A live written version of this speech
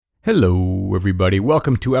Hello, everybody.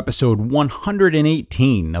 Welcome to episode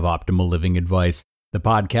 118 of Optimal Living Advice, the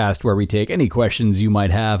podcast where we take any questions you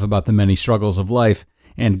might have about the many struggles of life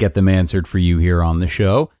and get them answered for you here on the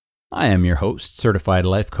show. I am your host, certified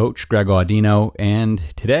life coach Greg Audino, and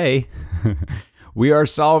today we are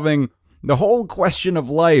solving the whole question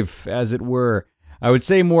of life, as it were. I would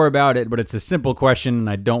say more about it, but it's a simple question and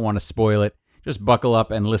I don't want to spoil it. Just buckle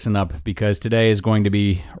up and listen up because today is going to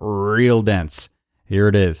be real dense. Here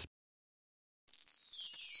it is.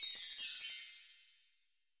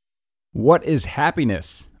 What is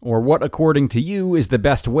happiness? Or what, according to you, is the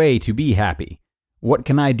best way to be happy? What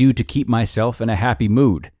can I do to keep myself in a happy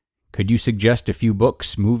mood? Could you suggest a few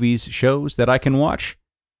books, movies, shows that I can watch?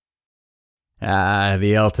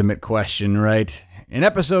 The ultimate question, right? In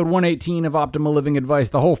episode 118 of Optimal Living Advice,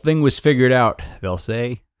 the whole thing was figured out, they'll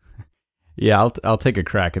say. Yeah, I'll take a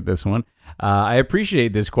crack at this one. I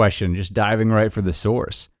appreciate this question, just diving right for the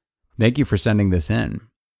source. Thank you for sending this in.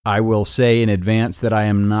 I will say in advance that I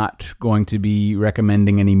am not going to be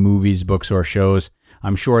recommending any movies, books, or shows.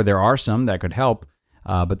 I'm sure there are some that could help,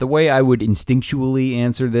 but the way I would instinctually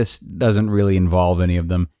answer this doesn't really involve any of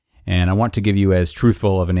them, and I want to give you as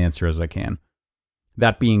truthful of an answer as I can.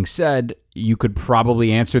 That being said, you could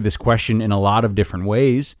probably answer this question in a lot of different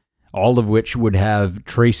ways, all of which would have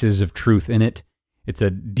traces of truth in it. It's a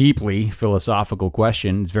deeply philosophical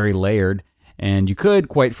question. It's very layered. And you could,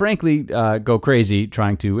 quite frankly, go crazy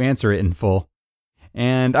trying to answer it in full.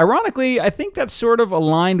 And ironically, I think that's sort of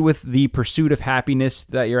aligned with the pursuit of happiness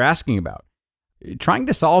that you're asking about. Trying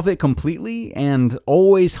to solve it completely and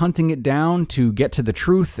always hunting it down to get to the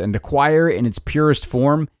truth and acquire it in its purest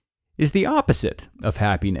form is the opposite of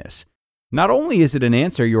happiness. Not only is it an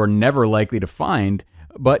answer you're never likely to find,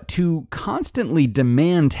 but to constantly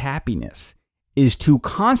demand happiness is to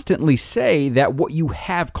constantly say that what you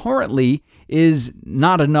have currently is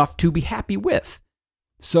not enough to be happy with.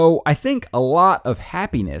 So I think a lot of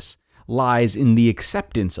happiness lies in the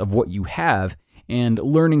acceptance of what you have and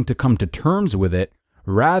learning to come to terms with it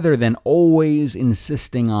rather than always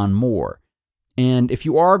insisting on more. And if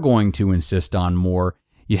you are going to insist on more,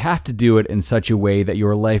 you have to do it in such a way that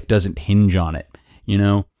your life doesn't hinge on it.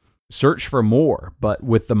 Search for more, but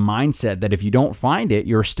with the mindset that if you don't find it,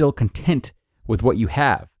 you're still content with what you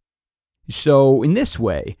have. So in this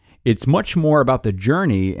way, it's much more about the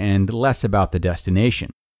journey and less about the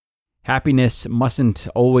destination. Happiness mustn't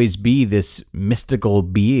always be this mystical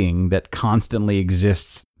being that constantly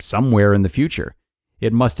exists somewhere in the future.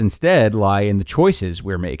 It must instead lie in the choices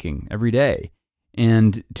we're making every day.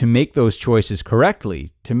 And to make those choices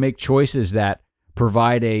correctly, to make choices that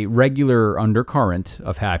provide a regular undercurrent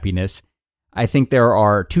of happiness, I think there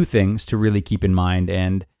are two things to really keep in mind,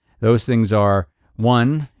 and those things are,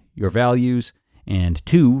 1, your values, and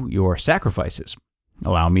 2, your sacrifices.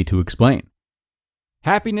 Allow me to explain.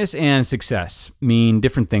 Happiness and success mean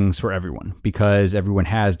different things for everyone because everyone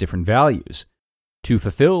has different values. To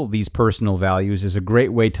fulfill these personal values is a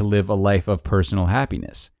great way to live a life of personal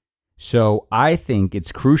happiness. So I think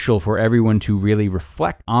it's crucial for everyone to really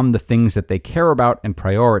reflect on the things that they care about and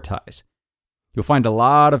prioritize. You'll find a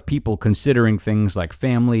lot of people considering things like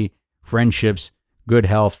family, friendships, good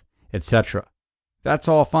health, etc. That's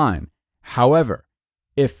all fine. However,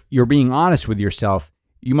 if you're being honest with yourself,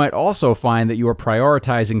 you might also find that you are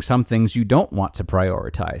prioritizing some things you don't want to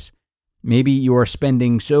prioritize. Maybe you are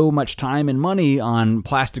spending so much time and money on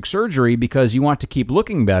plastic surgery because you want to keep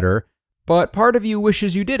looking better, but part of you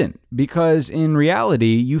wishes you didn't, because in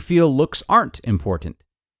reality, you feel looks aren't important.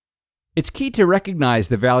 It's key to recognize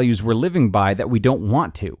the values we're living by that we don't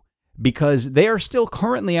want to, because they are still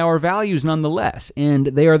currently our values nonetheless, and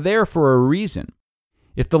they are there for a reason.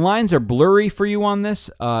 If the lines are blurry for you on this,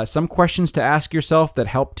 some questions to ask yourself that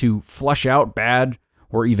help to flush out bad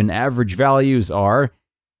or even average values are,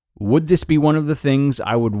 would this be one of the things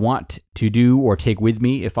I would want to do or take with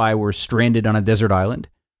me if I were stranded on a desert island?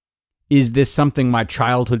 Is this something my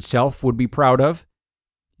childhood self would be proud of?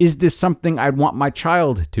 Is this something I'd want my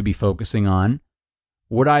child to be focusing on?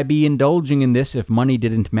 Would I be indulging in this if money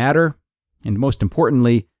didn't matter? And most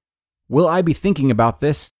importantly, will I be thinking about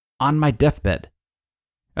this on my deathbed?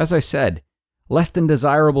 As I said, less than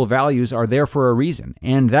desirable values are there for a reason,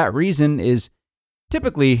 and that reason is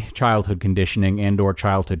typically childhood conditioning and/or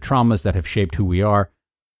childhood traumas that have shaped who we are.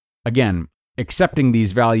 Again, accepting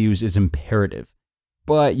these values is imperative,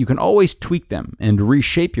 but you can always tweak them and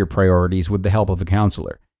reshape your priorities with the help of a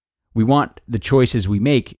counselor. We want the choices we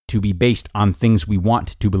make to be based on things we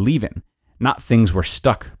want to believe in, not things we're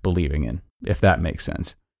stuck believing in, if that makes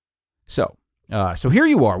sense. So here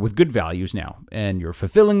you are with good values now, and you're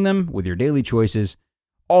fulfilling them with your daily choices,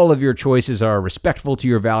 all of your choices are respectful to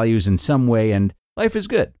your values in some way, and life is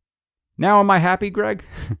good. Now am I happy, Greg?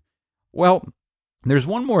 Well, there's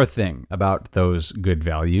one more thing about those good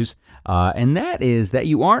values, and that is that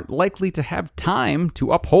you aren't likely to have time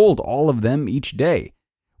to uphold all of them each day,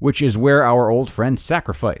 which is where our old friend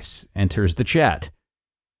Sacrifice enters the chat.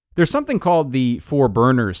 There's something called the 4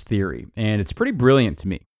 burners theory, and it's pretty brilliant to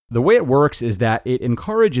me. The way it works is that it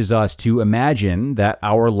encourages us to imagine that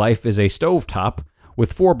our life is a stovetop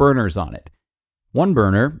with 4 burners on it. 1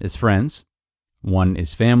 burner is friends, 1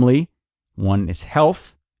 is family, 1 is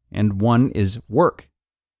health, and 1 is work.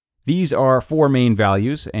 These are 4 main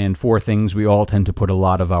values and 4 things we all tend to put a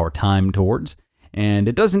lot of our time towards, and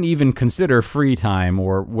it doesn't even consider free time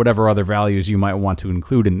or whatever other values you might want to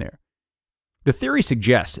include in there. The theory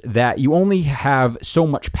suggests that you only have so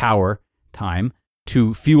much power, time,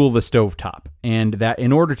 to fuel the stovetop, and that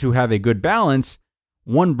in order to have a good balance,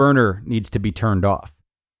 1 burner needs to be turned off.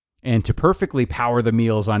 And to perfectly power the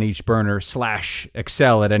meals on each burner /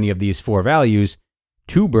 excel at any of these 4 values,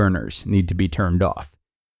 2 burners need to be turned off.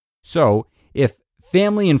 So, if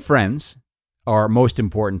family and friends are most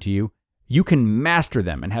important to you, you can master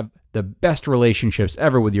them and have the best relationships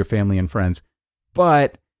ever with your family and friends,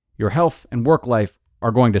 but your health and work life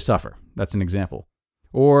are going to suffer. That's an example.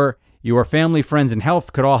 Or your family, friends, and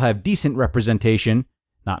health could all have decent representation,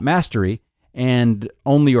 not mastery, and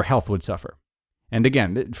only your health would suffer. And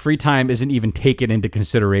again, free time isn't even taken into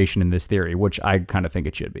consideration in this theory, which I kind of think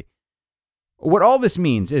it should be. What all this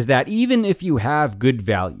means is that even if you have good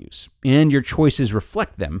values and your choices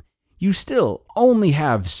reflect them, you still only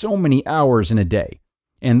have so many hours in a day,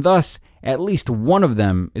 and thus at least one of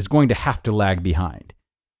them is going to have to lag behind.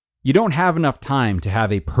 You don't have enough time to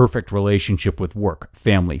have a perfect relationship with work,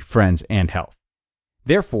 family, friends, and health.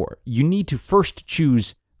 Therefore, you need to first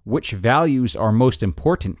choose which values are most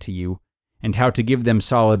important to you and how to give them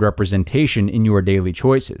solid representation in your daily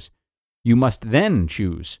choices. You must then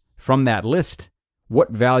choose from that list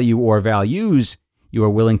what value or values you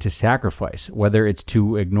are willing to sacrifice, whether it's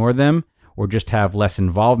to ignore them or just have less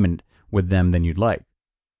involvement with them than you'd like.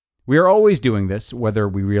 We are always doing this, whether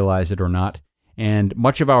we realize it or not, and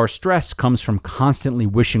much of our stress comes from constantly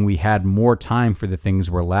wishing we had more time for the things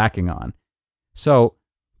we're lacking on. So,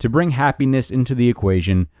 to bring happiness into the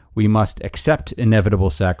equation, we must accept inevitable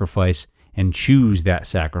sacrifice and choose that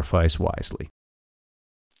sacrifice wisely.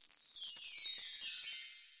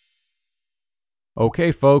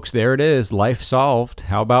 Okay, folks, there it is. Life solved.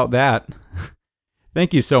 How about that?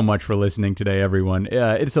 Thank you so much for listening today, everyone.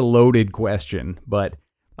 It's a loaded question, but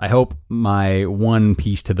I hope my one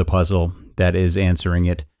piece to the puzzle that is answering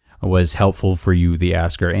it was helpful for you, the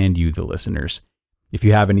asker, and you, the listeners. If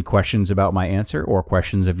you have any questions about my answer or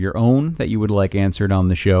questions of your own that you would like answered on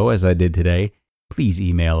the show, as I did today, please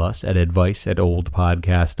email us at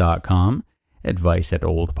advice@oldpodcast.com.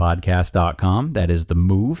 Advice@oldpodcast.com. That is the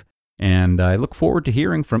move. And I look forward to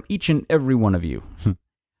hearing from each and every one of you.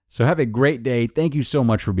 So have a great day. Thank you so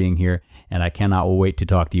much for being here, and I cannot wait to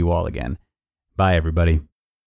talk to you all again. Bye, everybody.